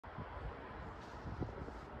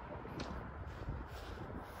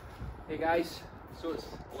Hey guys, so it's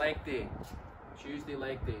leg day, Tuesday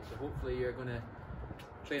leg day, so hopefully you're going to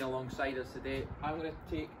train alongside us today. I'm going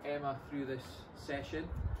to take Emma through this session.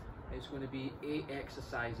 It's going to be 8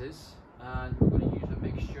 exercises and we're going to use a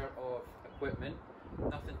mixture of equipment,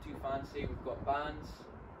 nothing too fancy. We've got bands,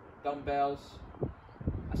 dumbbells,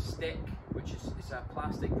 a stick, which is a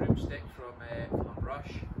plastic broomstick from a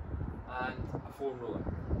brush, and a foam roller,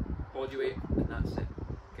 body weight, and that's it.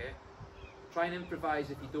 Okay. Try and improvise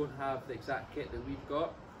if you don't have the exact kit that we've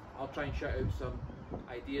got. I'll try and shout out some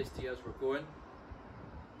ideas to you as we're going.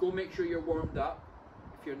 Go make sure you're warmed up.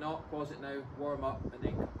 If you're not, pause it now, warm up, and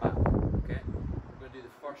then come back. Okay? We're going to do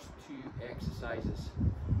the first 2 exercises,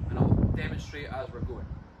 and I'll demonstrate as we're going.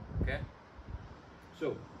 Okay?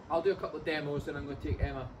 So I'll do a couple of demos, then I'm going to take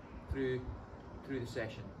Emma through the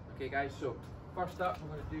session. Okay, guys. So first up,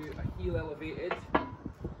 we're going to do a heel elevated.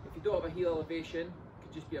 If you don't have a heel elevation,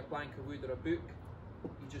 just be a plank of wood or a book,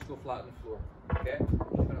 you just go flat on the floor. Okay? She's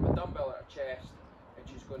going to have a dumbbell at her chest and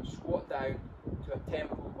she's going to squat down to a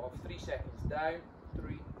tempo of 3 seconds down,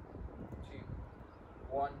 3, 2,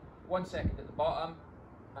 1, 1 second at the bottom,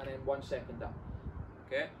 and then 1 second up.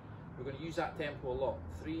 Okay? We're going to use that tempo a lot.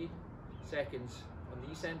 3 seconds on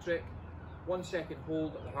the eccentric, 1 second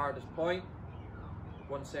hold at the hardest point,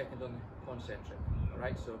 1 second on the concentric.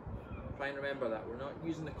 Alright, so try and remember that. We're not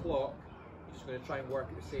using the clock. Just going to try and work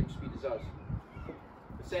at the same speed as us.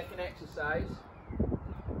 The second exercise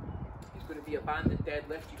is going to be a banded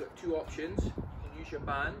deadlift. You've got 2 options. You can use your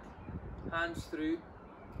band, hands through,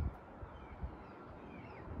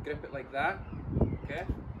 grip it like that, okay?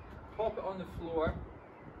 Pop it on the floor,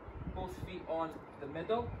 both feet on the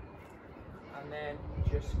middle, and then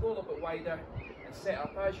just go a little bit wider and set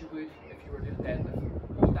up as you would if you were doing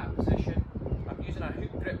deadlift. Hold that position. I'm using a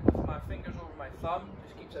hook grip with my fingers over my thumb,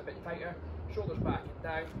 just keeps it a bit tighter. Shoulders back and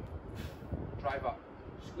down, drive up,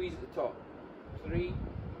 squeeze at the top. 3,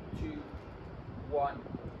 2, 1,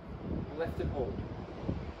 lift and hold.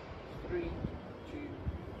 3, 2,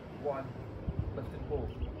 1, lift and hold.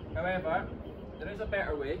 However, there is a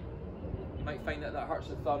better way. You might find that hurts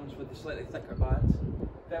the thumbs with the slightly thicker bands.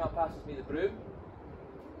 Emma passes me the broom.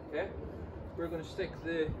 Okay, we're going to stick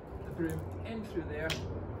the broom in through there,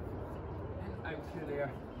 in out through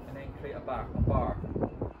there, and then create a bar.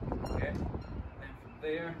 Okay, and then from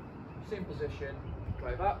there, same position,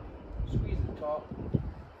 drive up, squeeze at the top,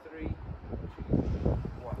 3, 2,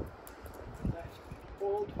 1. Lift,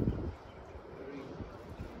 hold, 3,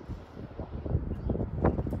 2,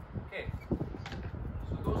 1. Okay,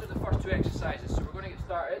 so those are the first 2 exercises. So we're going to get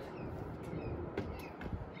started.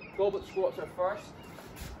 Goblet squats are first,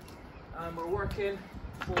 and we're working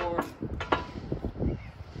for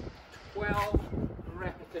 12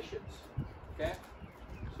 repetitions. Okay.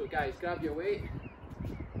 So guys, grab your weight,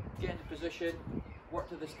 get into position, work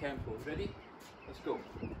to this tempo. Ready? Let's go.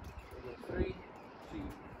 We'll go 3, 2,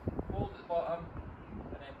 hold at the bottom,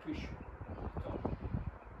 and then push to the top.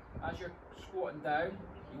 As you're squatting down,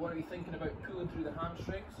 you want to be thinking about pulling through the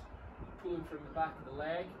hamstrings, pulling from the back of the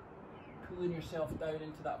leg, pulling yourself down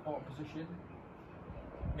into that bottom position.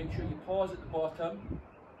 Make sure you pause at the bottom,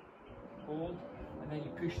 hold, and then you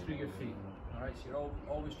push through your feet. Alright, so you're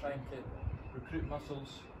always trying to recruit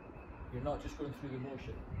muscles. You're not just going through the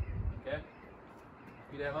motion. Okay?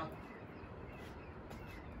 Good, Emma?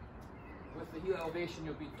 With the heel elevation,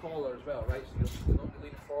 you'll be taller as well, right? So you'll not be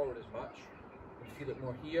leaning forward as much. You'll feel it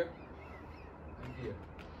more here and here.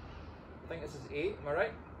 I think this is 8, am I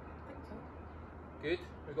right? I think so. Good.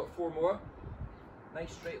 We've got 4 more.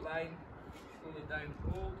 Nice straight line. Slowly down,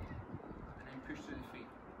 hold, and then push through the feet.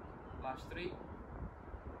 Last 3.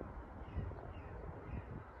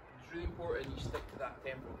 It's really important you stick to that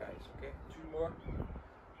tempo, guys, okay? 2 more.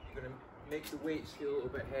 You're going to make the weights feel a little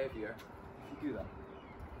bit heavier if you do that.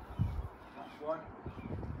 Last 1.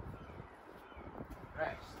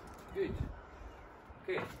 Rest. Good.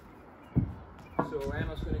 Okay. So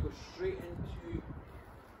Emma's going to go straight into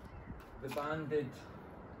the banded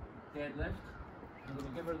deadlift. I'm going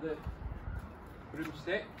to give her the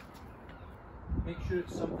broomstick. Make sure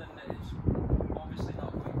it's something that is obviously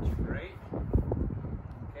not going to break.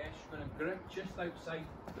 Okay, she's going to grip just outside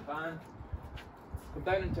the band. Come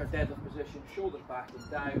down into her deadlift position, shoulders back and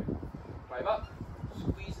down. Drive up,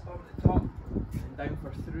 squeeze up at the top, and down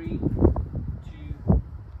for 3, 2,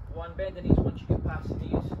 1. Bend the knees once you get past the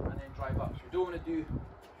knees, and then drive up. So we don't want to do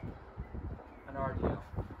an RDL.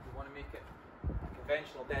 We want to make it a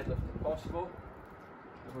conventional deadlift if possible,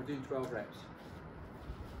 and we're doing 12 reps.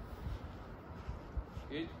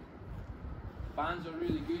 Good. Bands are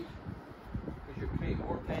really good because you're creating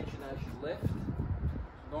more tension as you lift.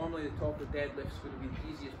 So normally the top of the deadlift is going to be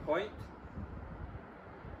the easiest point.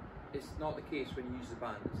 it's not the case when you use the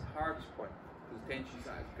band. It's the hardest point because the tension's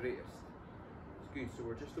at its greatest. It's good. So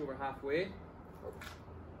we're just over halfway.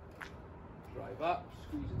 Drive up,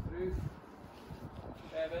 squeeze it through.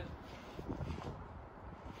 7.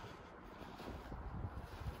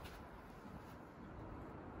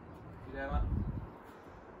 Good, Emma.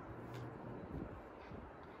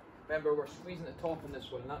 Remember, we're squeezing the top on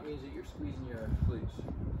this one. That means that you're squeezing your glutes.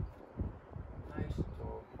 Nice and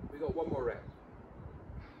tall. We got one more rep.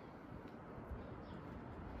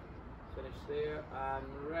 Finish there and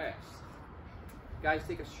rest. Guys,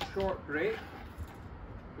 take a short break.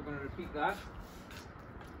 We're going to repeat that.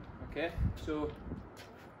 Okay, so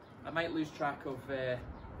I might lose track of the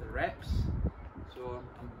reps, so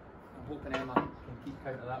I'm hoping Emma can keep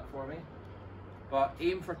count of that for me. But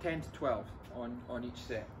aim for 10 to 12 on each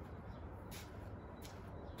set.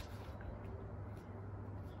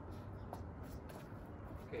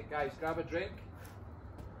 Okay, guys, grab a drink.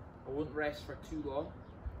 I won't rest for too long.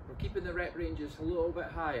 We're keeping the rep ranges a little bit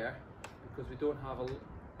higher because we don't have a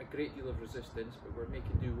great deal of resistance, but we're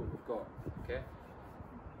making do what we've got. Okay.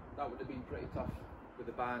 That would have been pretty tough with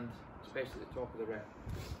the band, especially at the top of the rep.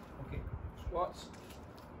 Okay, squats.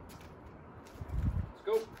 Let's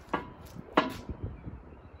go.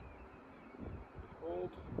 Hold.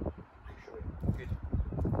 Good.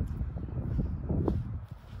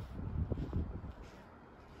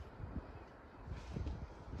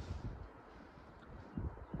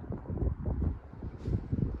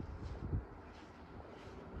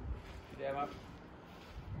 Good, Emma.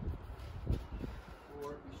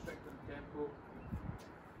 4, be strict on tempo.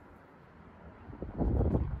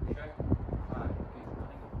 Okay, 5, keep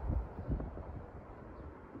running.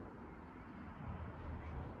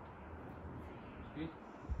 Good.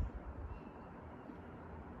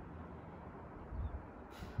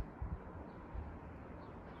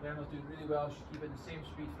 So Emma's doing really well. She's keeping the same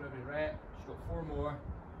speed for every rep. She's got 4 more.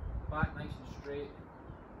 Back nice and straight.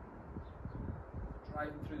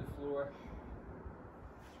 Driving through the floor.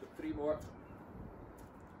 She's got 3 more.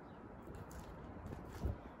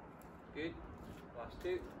 Good. Last 2.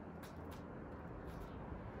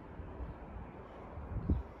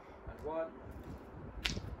 And 1.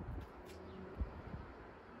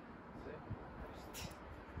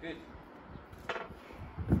 Good.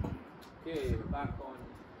 Okay, we're back on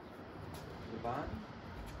the band.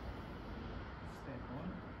 Step on.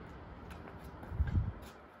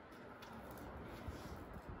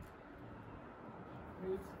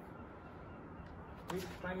 Good. Good.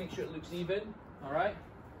 Try and make sure it looks even. All right.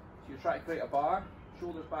 So you try to create a bar,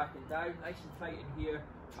 shoulders back and down, nice and tight in here,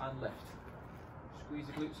 and lift. Squeeze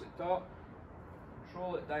the glutes at the top,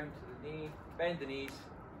 control it down to the knee, bend the knees,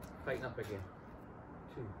 tighten up again.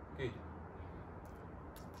 2, good.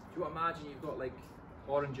 Do you want to imagine you've got like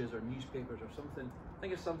oranges or newspapers or something?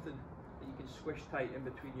 Think of something that you can squish tight in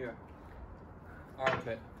between your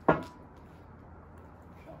armpit.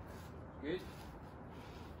 Good.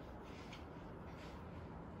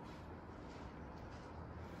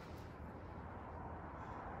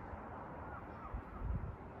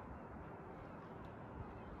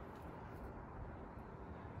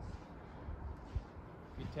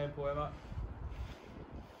 Good tempo, Emma.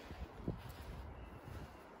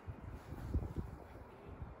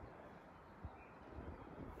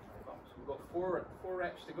 So we've got four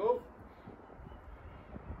reps to go.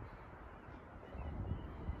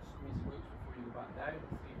 Squeeze the glutes before you go back down.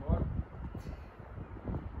 3 more.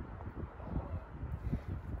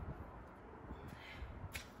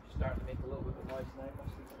 Starting to make a little bit of noise now.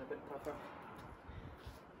 Must be getting a bit tougher.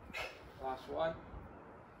 Last one.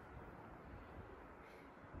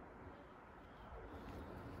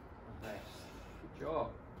 Nice. Good job.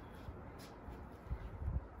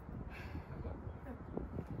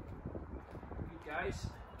 Good, guys.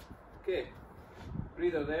 Okay.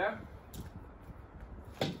 Breather there.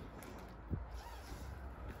 And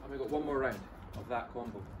we've got one more round of that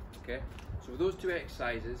combo. Okay. So with those 2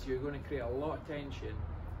 exercises, you're going to create a lot of tension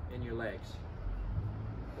in your legs.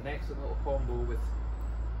 An excellent little combo with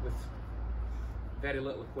very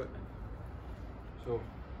little equipment. So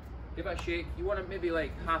give it a shake. You want to maybe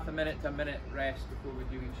like half a minute to a minute rest before we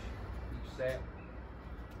do each set.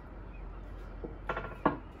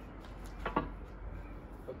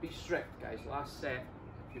 But be strict, guys. Last set.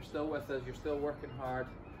 If you're still with us, you're still working hard.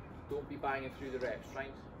 Don't be banging through the reps. Try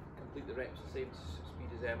and complete the reps the same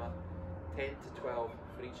speed as Emma. 10 to 12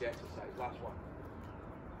 for each exercise. Last one.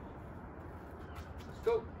 Let's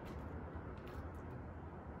go.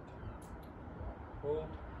 Hold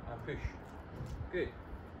and push. Good.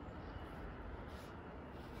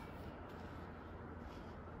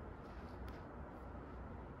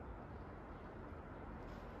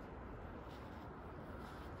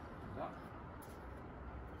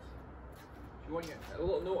 You want a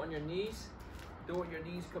little note on your knees. Don't want your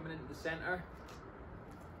knees coming into the center.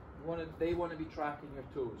 They want to be tracking your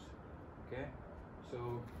toes. Okay? So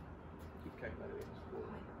keep counting by the way. 4,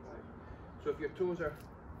 5. So if your toes are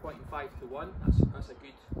pointing 5 to 1, that's a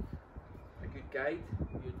good guide.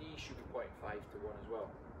 Your knees should be pointing 5 to 1 as well.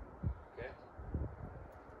 Okay?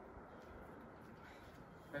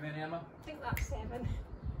 How many, Emma? I think that's 7.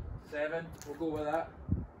 7, we'll go with that.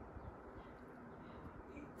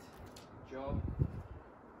 8, job.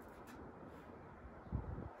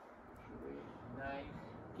 9.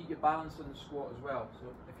 Keep your balance on the squat as well. So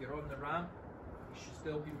if you're on the ramp, you should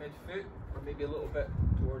still be mid-foot or maybe a little bit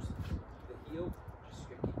towards the heel, just so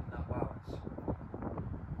you're keeping that balance.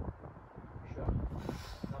 Sure.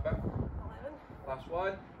 Number? 11. Last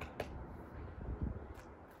one.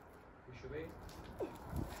 Push away.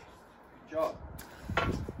 Good job.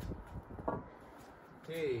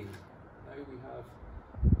 Okay, now we have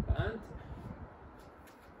band.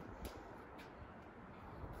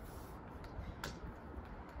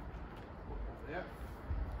 There.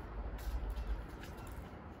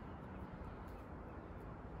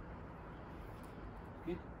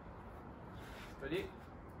 Good. Ready?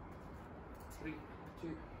 3, 2,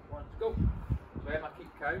 1, go. So Emma, keep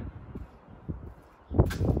count.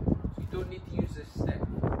 So you don't need to use this stick.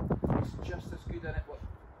 It's just as good in it.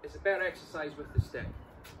 It's a better exercise with the stick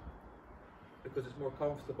because it's more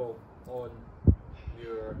comfortable on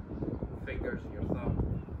your fingers and your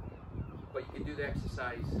thumb. But you can do the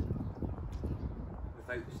exercise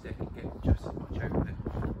without the stick and get just as much out of it.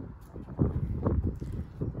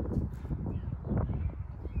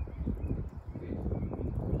 Okay.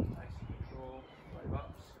 Nice control, drive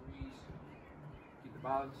up, squeeze, keep the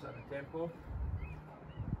balance at the tempo.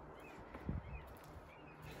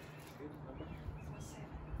 Good, number. 7.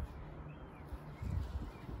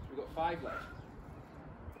 We've got 5 left.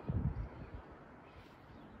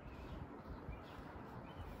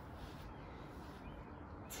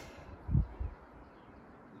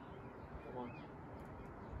 Come on.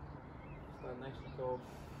 Stand nice and tall.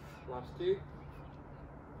 Last 2.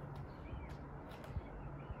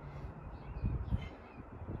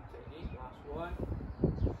 Technique, last 1.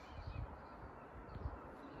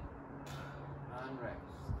 And rest.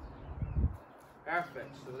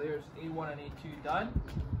 Perfect. So there's A1 and A2 done.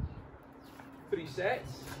 3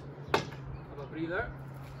 sets. Have a breather.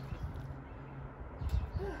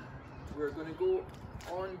 We're going to go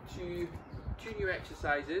on to 2 new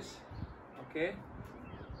exercises. Okay.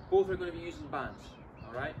 Both are going to be using bands.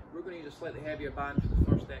 All right. We're going to use a slightly heavier band for the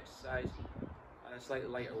first exercise and a slightly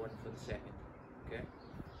lighter one for the second. Okay.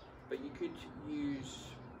 But you could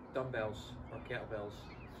use dumbbells or kettlebells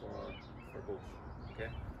for both. Okay.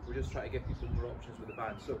 We're just trying to give people more options with the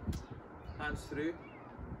band. So, hands through,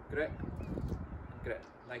 grip, grip,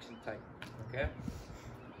 nice and tight. Okay.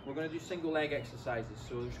 We're going to do single leg exercises.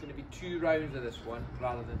 So there's going to be 2 rounds of this one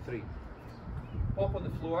rather than 3. Hop on the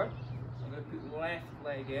floor. I'm going to put the left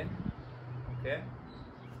leg in. Okay.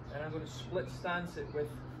 And I'm going to split stance it with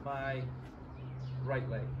my right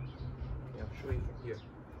leg. Okay, I'll show you from here.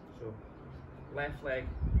 So left leg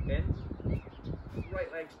in.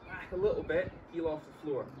 Right leg's back a little bit, heel off the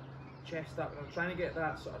floor, chest up, and I'm trying to get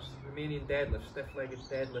that sort of Romanian deadlift, stiff-legged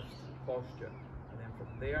deadlift posture. And then from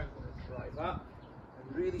there, I'm going to drive up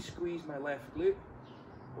and really squeeze my left glute.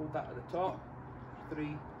 Hold that at the top.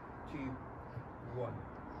 3, 2, 1.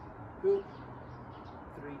 Pull.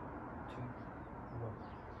 3, 2, 1.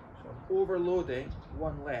 So I'm overloading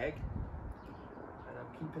one leg, and I'm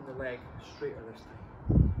keeping the leg straighter this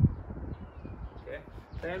time. Okay.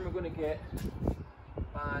 Then we're going to get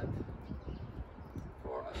band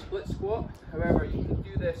for a split squat. However, you can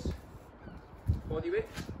do this body weight.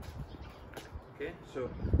 Okay, so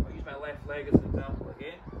I'll use my left leg as an example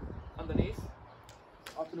again. Underneath,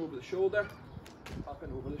 up and over the shoulder, up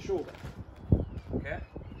and over the shoulder. Okay,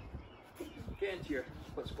 get into your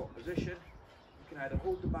split squat position. You can either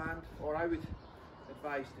hold the band, or I would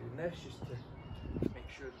advise doing this just to make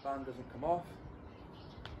sure the band doesn't come off.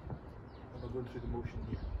 And we're going through the motion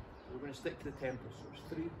here. So we're going to stick to the tempo. So it's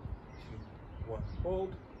 3, 2, 1.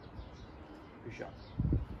 Hold. Push up.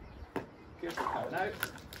 Careful coming out.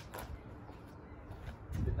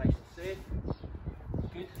 Keep it nice and safe.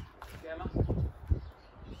 Good. Gemma.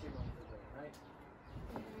 Same on the way, right?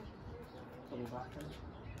 Double back in.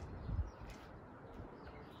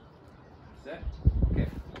 That's it. Okay.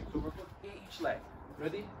 So we're going to each leg.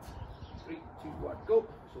 Ready? 3, 2, 1. Go.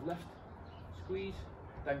 So lift. Squeeze.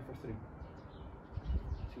 Down for 3.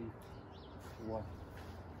 2, 1.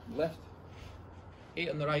 Lift. 8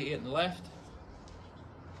 on the right, 8 on the left.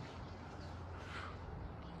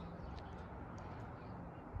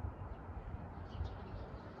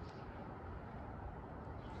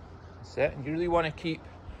 That's it. And you really want to keep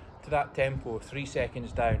to that tempo, 3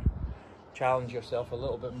 seconds down. Challenge yourself a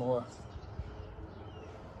little bit more.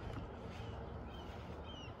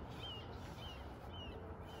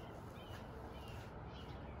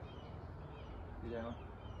 Yeah.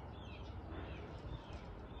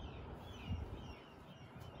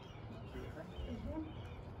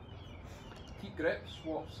 Keep grip,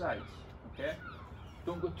 swap sides, okay?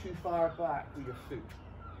 Don't go too far back with your foot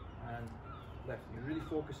and lift. You're really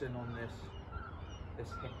focusing on this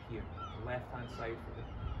hip here, the left hand side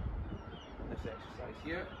for this exercise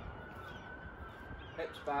here.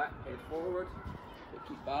 Hips back, head forward, but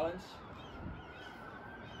keep balance.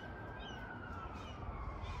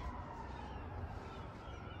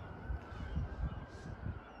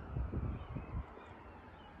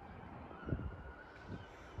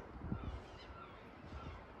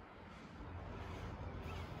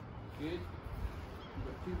 Good. We've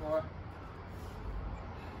got 2 more.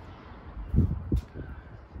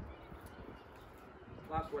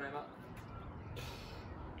 Last one, Emma.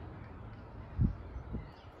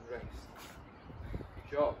 Rest.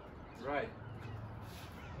 Good job. Right.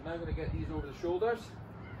 So now I'm going to get these over the shoulders.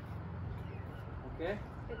 Okay?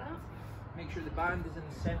 Like that. Make sure the band is in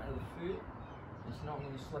the centre of the foot. It's not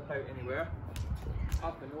going to slip out anywhere.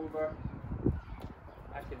 Up and over.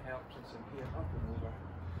 I can help since I'm here. Up and over.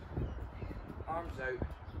 Arms out.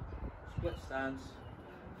 Split stance.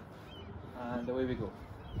 And away we go.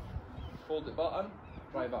 Hold the button.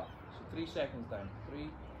 Drive up. So 3 seconds down. 3,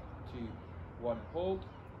 2, 1. Hold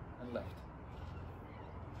and lift.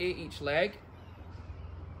 8 each leg.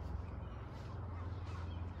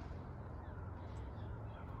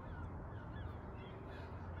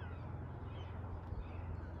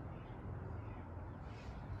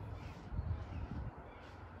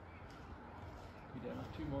 Good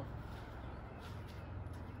enough. 2 more.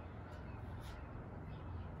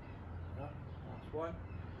 Last one.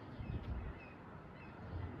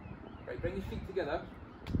 Right, bring your feet together.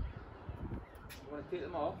 You want to take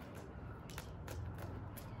them off.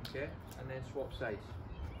 Okay, and then swap sides.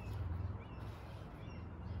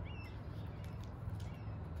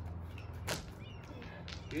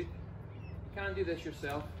 Good. You can do this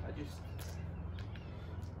yourself.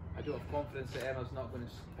 I don't have confidence that Emma's not going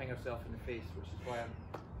to ping herself in the face, which is why I'm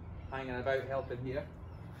hanging about helping here.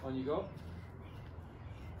 On you go.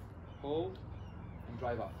 Hold and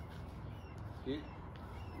drive up. Good.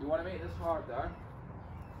 You want to make this harder,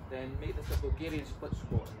 then make this a Bulgarian split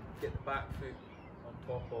squat and get the back foot on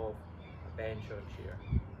top of a bench or a chair.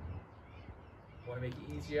 Want to make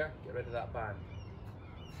it easier, get rid of that band.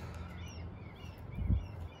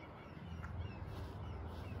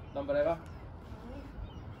 Number ever?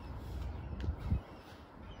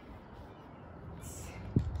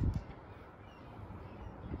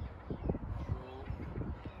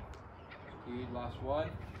 Good, last one.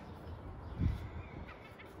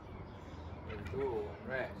 Go and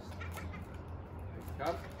rest. Pick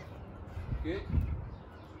up. Good.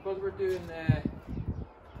 Because we're doing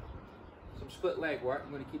some split leg work,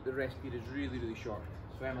 I'm going to keep the rest periods really, really short.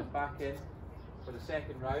 So Emma's back in for the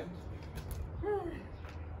second round. We're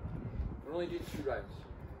only doing 2 rounds.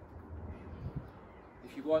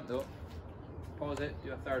 If you want though, pause it,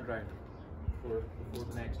 do a 3rd round before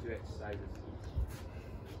the next 2 exercises.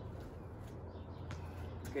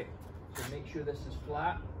 Okay, so make sure this is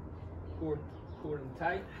flat. Core and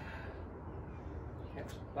tight,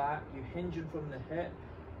 hips back, you're hinging from the hip,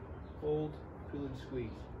 hold, pull and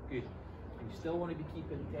squeeze, good. And you still want to be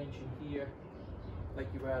keeping tension here like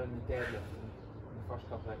you were in the deadlift in the first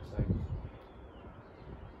couple of exercises.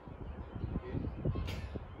 Good.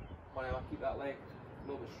 Come on Emma, keep that leg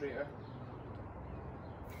a little bit straighter.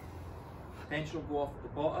 Tension will go off at the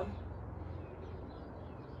bottom.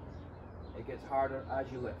 It gets harder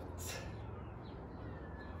as you lift.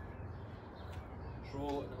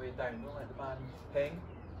 Control it on the way down, don't let the band ping.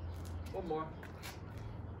 One more.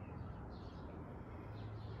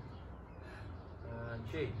 And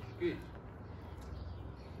change, good.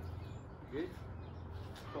 Good.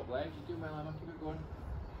 Top legs, you do well Emma, keep it going.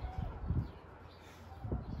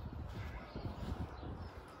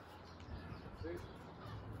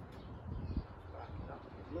 Back it up,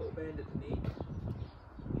 a little bend at the knee.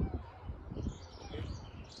 Okay.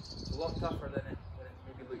 It's a lot tougher than it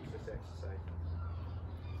maybe looks this exercise.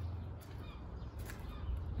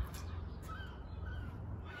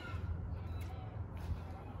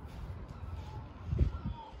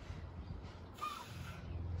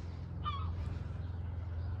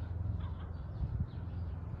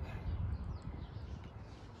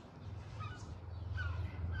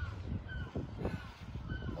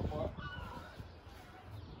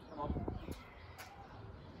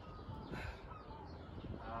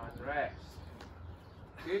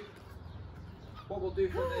 Good. What we'll do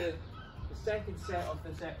for the second set of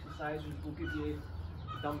this exercise is we'll give you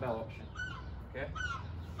a dumbbell option. Okay?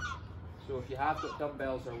 So if you have got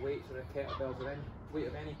dumbbells or weights or kettlebells or any weight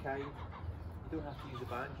of any kind, you don't have to use a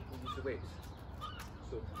band, you can use the weights.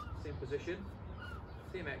 So same position,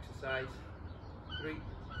 same exercise, 3,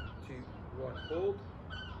 2, 1, hold,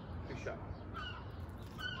 push up.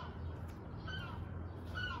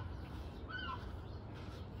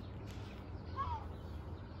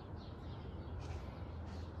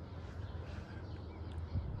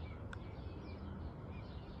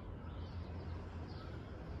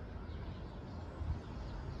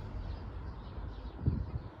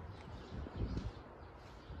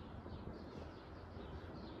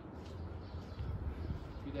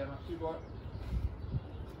 Good, Emma, 2 more.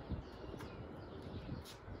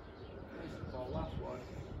 Last one.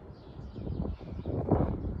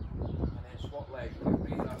 And then swap legs.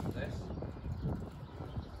 Breathe after this.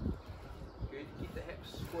 Good. Keep the hips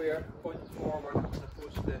square, pointing forward as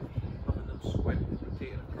opposed to having them squint,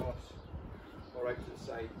 rotating across or out to the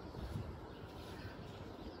side.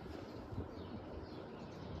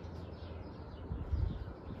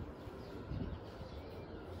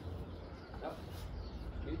 Up.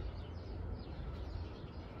 Good.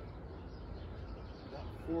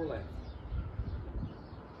 4 left.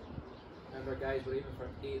 Remember guys, we're aiming for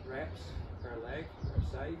 8 reps per leg, per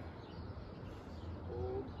side.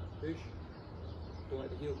 Hold, push. Don't let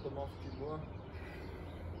the heel come off, 2 more.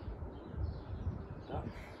 Up,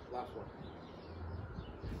 last one.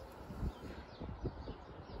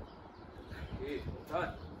 Okay, well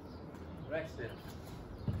done. Rest then.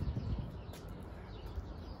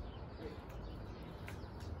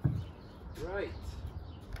 Okay. Right.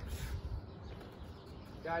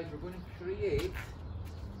 Guys, we're going to create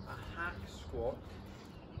a hack squat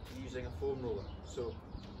using a foam roller. So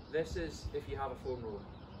this is, if you have a foam roller,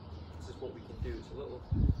 this is what we can do. It's a little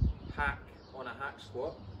hack on a hack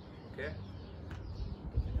squat, okay? I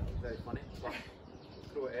think that was very funny, but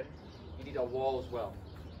throw it in. You need a wall as well,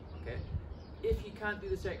 okay? If you can't do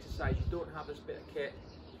this exercise, you don't have this bit of kit,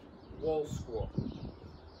 wall squat,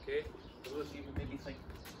 okay? For those of you who maybe think,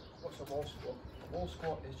 what's a wall squat? A wall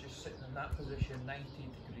squat is just sitting in that position, 90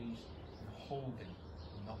 degrees, and holding,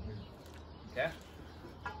 not moving. Okay?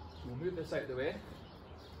 So we'll move this out of the way.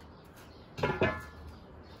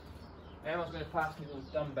 Emma's going to pass me those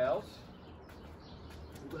dumbbells.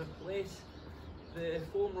 We're going to place the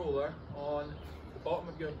foam roller on the bottom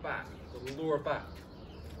of your back, the lower back.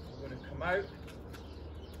 We're going to come out,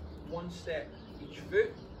 1 step each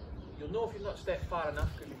foot. You'll know if you've not stepped far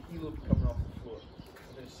enough because your heel will be coming off the floor.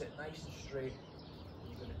 We're going to sit nice and straight.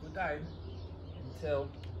 You're going to go down until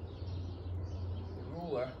the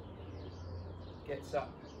roller gets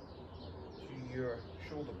up to your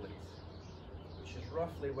shoulder blades, which is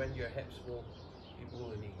roughly when your hips will be below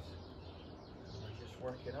the knees. And we're just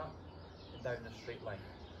working up and down a straight line.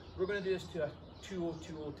 We're going to do this to a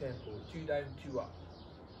 2-0-2-0 tempo, 2 down, 2 up.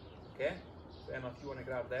 Okay? So Emma, if you want to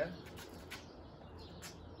grab them.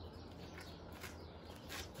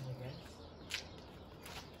 And again. Okay.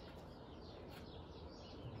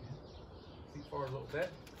 Feet forward a little bit.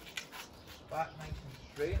 Back nice and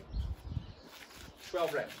straight.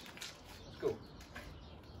 12 reps. Let's go.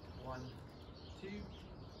 1, 2,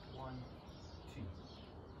 1, 2.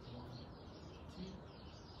 1, 2,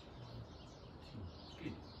 1, 2.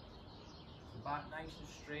 Good. So back nice and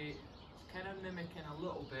straight. It's kind of mimicking a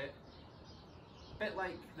little bit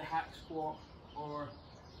like the hack squat or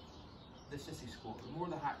the sissy squat, but more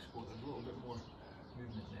the hack squat. There's a little bit more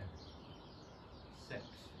movement there. 6. So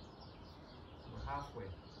we're halfway.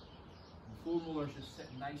 The foam roller's just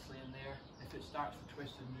sitting nicely in there. If it starts to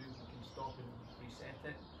twist and move, we can stop and reset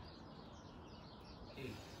it. 8.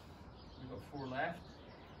 We've got 4 left.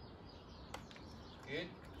 Good.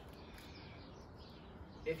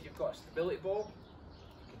 If you've got a stability ball,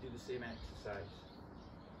 you can do the same exercise.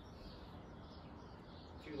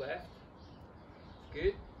 2 left.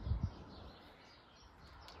 Good.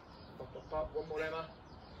 Up, up, up. 1 more, Emma.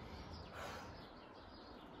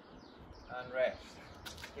 And rest.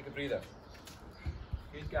 Take a breather.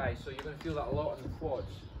 Good guys, so you're going to feel that a lot in the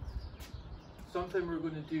quads. Something we're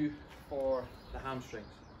going to do for the hamstrings.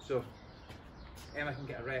 So Emma can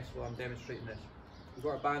get a rest while I'm demonstrating this. We've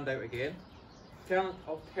got our band out again.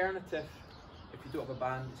 Alternative, if you don't have a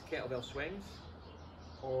band, is kettlebell swings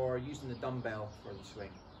or using the dumbbell for the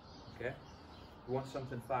swing. Okay? We want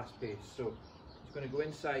something fast paced. So it's going to go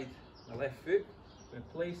inside my left foot. I'm going to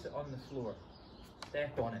place it on the floor.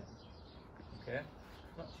 Step on it. Okay?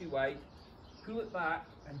 Not too wide. Pull it back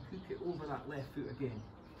and hook it over that left foot again.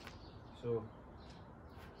 So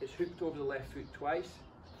it's hooked over the left foot twice,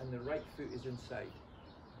 and the right foot is inside.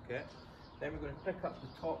 Okay? Then we're going to pick up the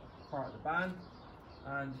top part of the band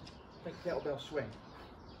and think kettlebell swing.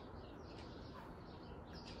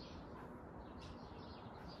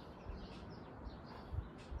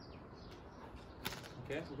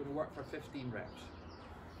 Okay, we're going to work for 15 reps.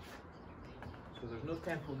 So there's no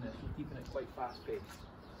tempo in this, we're keeping it quite fast paced.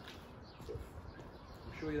 So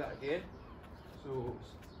I'll show you that again. So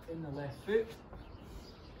in the left foot,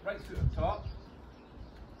 right foot up top,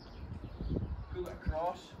 pull it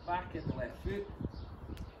across, back in the left foot,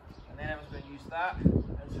 and then Emma's going to use that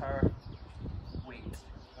as her weight,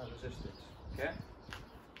 her resistance. Okay?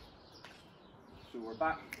 So we're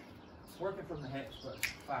back, working from the hips but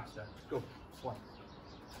faster. Let's go. 1,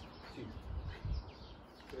 2,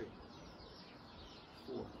 3,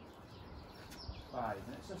 4, 5.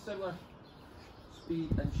 And it's a similar speed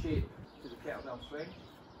and shape to the kettlebell swing.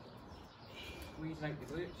 Squeezing out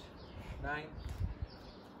the glutes. 9,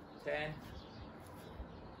 10,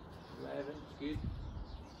 11, it's good.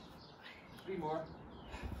 3 more.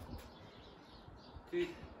 2,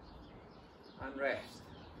 and rest.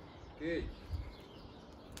 Good.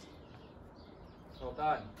 Well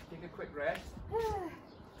done. Take a quick rest.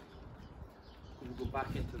 We'll go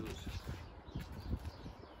back into those.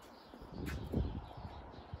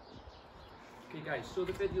 Okay guys, so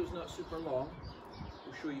the video's not super long.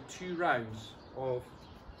 We'll show you 2 rounds of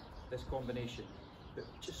this combination. But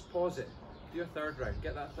just pause it. Do a 3rd round.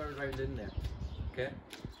 Get that 3rd round in there. Okay?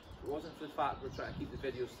 If it wasn't for the fact we're trying to keep the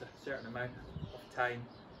videos to a certain amount of time,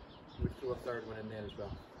 we would throw a 3rd one in there as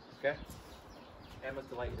well. Okay? Emma's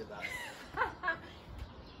delighted at that.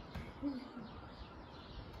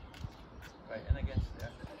 Right, in against there.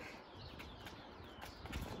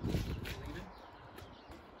 Leaving.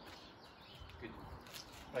 Good.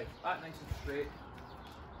 Right, back nice and straight.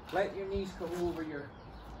 Let your knees come over your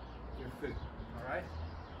foot. Alright?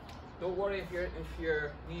 Don't worry if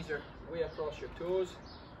your knees are way across your toes.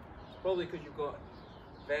 It's probably because you've got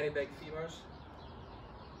very big femurs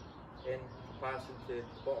in comparison to the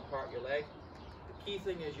bottom part of your leg. The key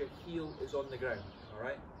thing is your heel is on the ground,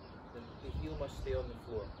 alright? The heel must stay on the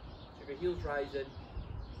floor. So if your heel's rising,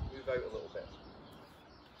 move out a little bit.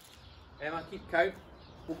 Emma, keep count.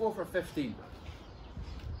 We'll go for 15.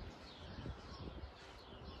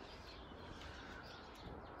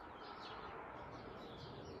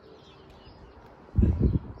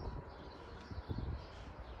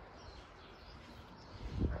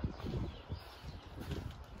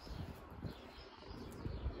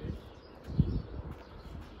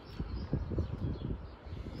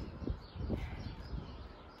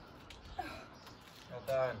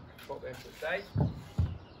 Done. Pop them to the side. Then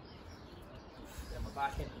we're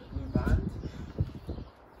back into the blue band.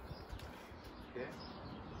 Okay.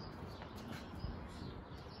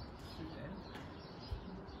 Scoot in.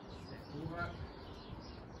 Step over.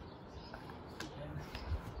 Scoot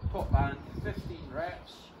in. Top band, 15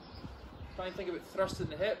 reps. Try and think about thrusting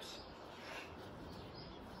the hips.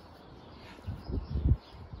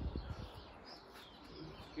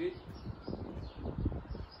 Good.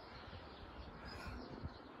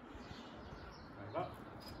 Up,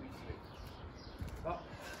 squeeze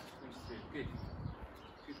through. Good.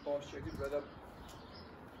 Good posture, good rhythm.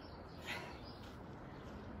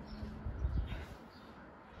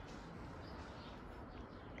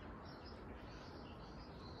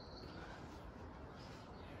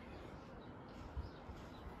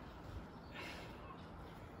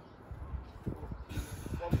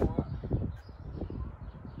 One more.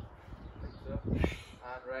 Like so.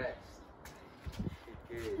 And rest.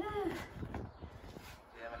 Good.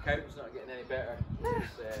 Yeah, my count's not getting any better.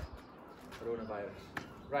 It's coronavirus.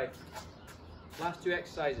 Right, last 2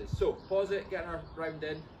 exercises. So pause it, get our round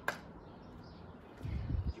in. Did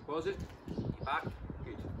you pause it? Get back.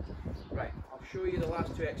 Good. Right, I'll show you the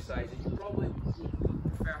last 2 exercises. You probably would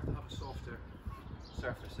prefer to have a softer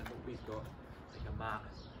surface than what we've got, like a mat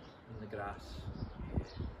in the grass,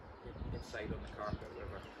 inside on the carpet, or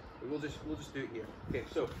whatever. But we'll just do it here. Okay,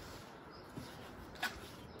 so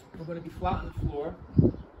we're going to be flat on the floor.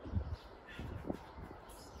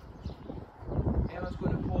 Emma's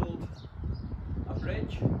going to hold a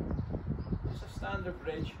bridge, just a standard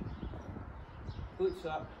bridge, glutes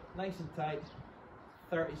up, nice and tight,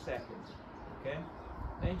 30 seconds, okay?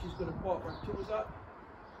 Then she's going to pop her toes up,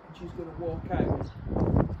 and she's going to walk out,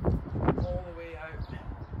 all the way out,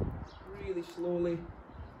 really slowly,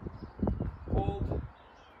 hold,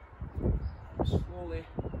 slowly,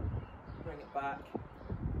 bring it back,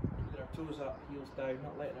 keeping her toes up, heels down,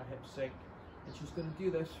 not letting her hips sink, and she's going to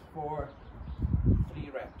do this for 3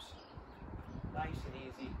 reps. Nice and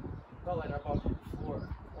easy, not letting our bum hit the floor,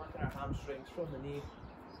 working our hamstrings from the knee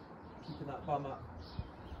keeping that bum up.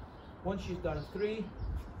 Once she's done 3,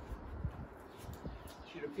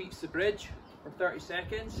 she repeats the bridge for 30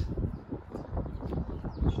 seconds.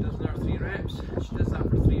 She does another 3 reps. She does that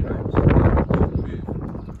for 3 rounds.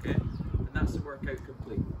 Move, okay? And that's the workout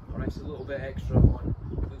complete. Alright, it's a little bit extra on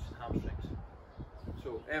glutes and hamstrings.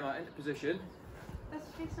 So Emma, into position. This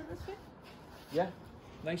facing this way? Yeah,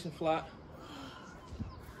 nice and flat.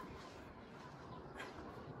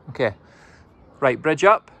 Okay, right, bridge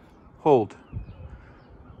up, hold.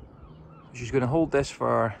 She's going to hold this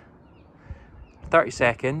for 30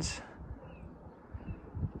 seconds.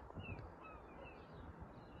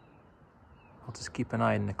 I'll just keep an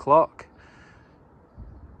eye on the clock.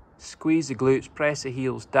 Squeeze the glutes, press the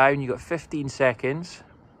heels down. You've got 15 seconds.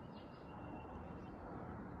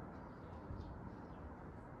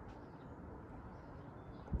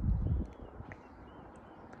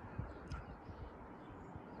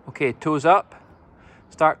 Okay, toes up.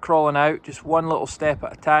 Start crawling out, just one little step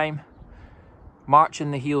at a time.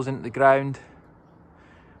 Marching the heels into the ground.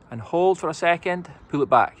 And hold for a second, pull it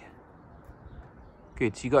back.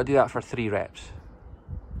 Good, so you've got to do that for 3 reps.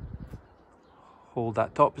 Hold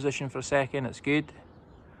that top position for a second, that's good.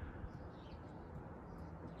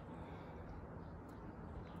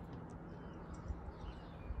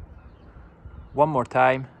 One more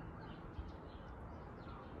time.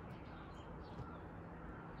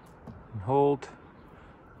 And hold.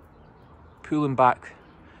 Pulling back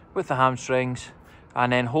with the hamstrings,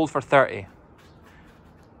 and then hold for 30.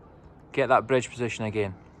 Get that bridge position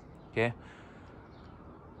again, okay?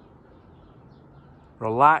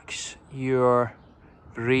 Relax your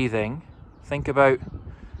breathing. Think about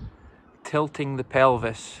tilting the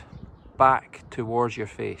pelvis back towards your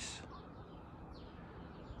face.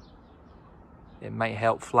 It might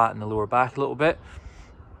help flatten the lower back a little bit,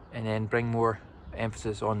 and then bring more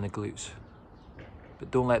emphasis on the glutes.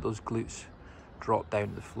 But don't let those glutes drop down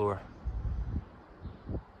to the floor.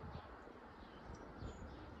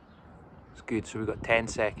 It's good, so we've got 10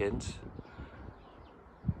 seconds.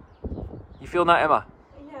 You feeling that, Emma?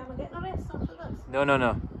 Yeah, am I getting a rest after this? No, no,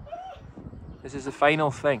 no. This is the final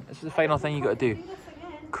thing. This is the final thing you got to do.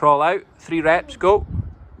 Crawl out, 3 reps, go.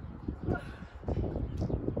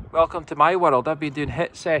 Welcome to my world. I've been doing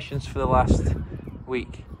HIIT sessions for the last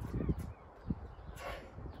week.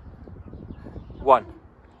 1.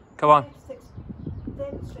 Come on.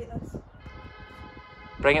 Demonstrate this.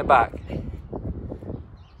 Bring it back.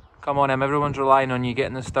 Come on, Em. Everyone's relying on you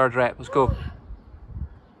getting this 3rd rep. Let's go.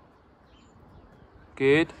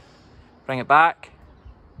 Good. Bring it back.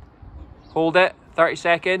 Hold it. 30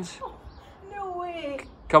 seconds. Oh, no way.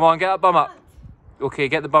 Come on, get that bum up. Okay,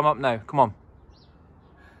 get the bum up now. Come on.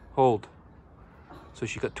 Hold. So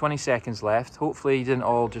she's got 20 seconds left. Hopefully you didn't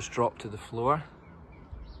all just drop to the floor.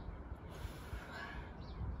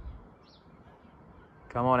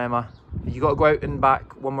 Come on, Emma. You got to go out and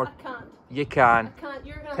back one more. I can't. You can. I can't.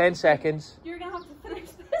 You're gonna 10 seconds. You're gonna have to finish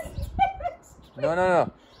this. No, no,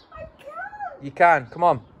 no. I can't. You can. Come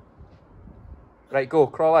on. Right, go.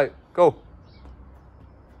 Crawl out. Go.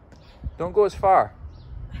 Don't go as far.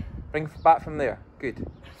 Bring it back from there. Good.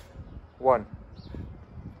 1.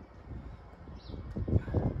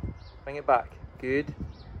 Bring it back. Good.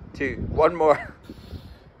 2. 1 more.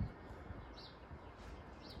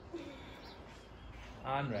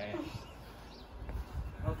 And rest.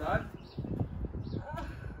 Well done. Good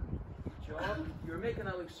job. You were making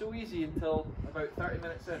that look so easy until about 30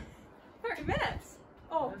 minutes in. 30 minutes?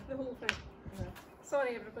 Oh, the whole thing. Yeah.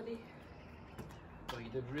 Sorry, everybody. Well, you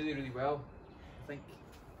did really, really well. I think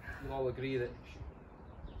you'll all agree that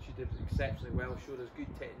she did exceptionally well. Showed us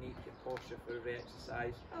good technique and posture for every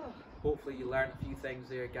exercise. Oh. Hopefully you learned a few things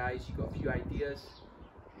there, guys. You got a few ideas.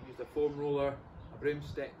 You used a foam roller, a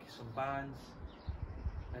broomstick, some bands,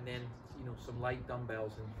 and then, you know, some light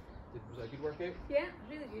dumbbells. And was that a good workout? Yeah,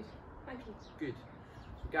 really good. Thank you. Good.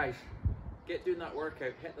 So guys, get doing that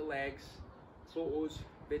workout. Hit the legs. Photos,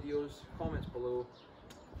 videos, comments below.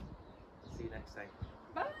 See you next time.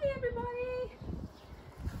 Bye, everybody.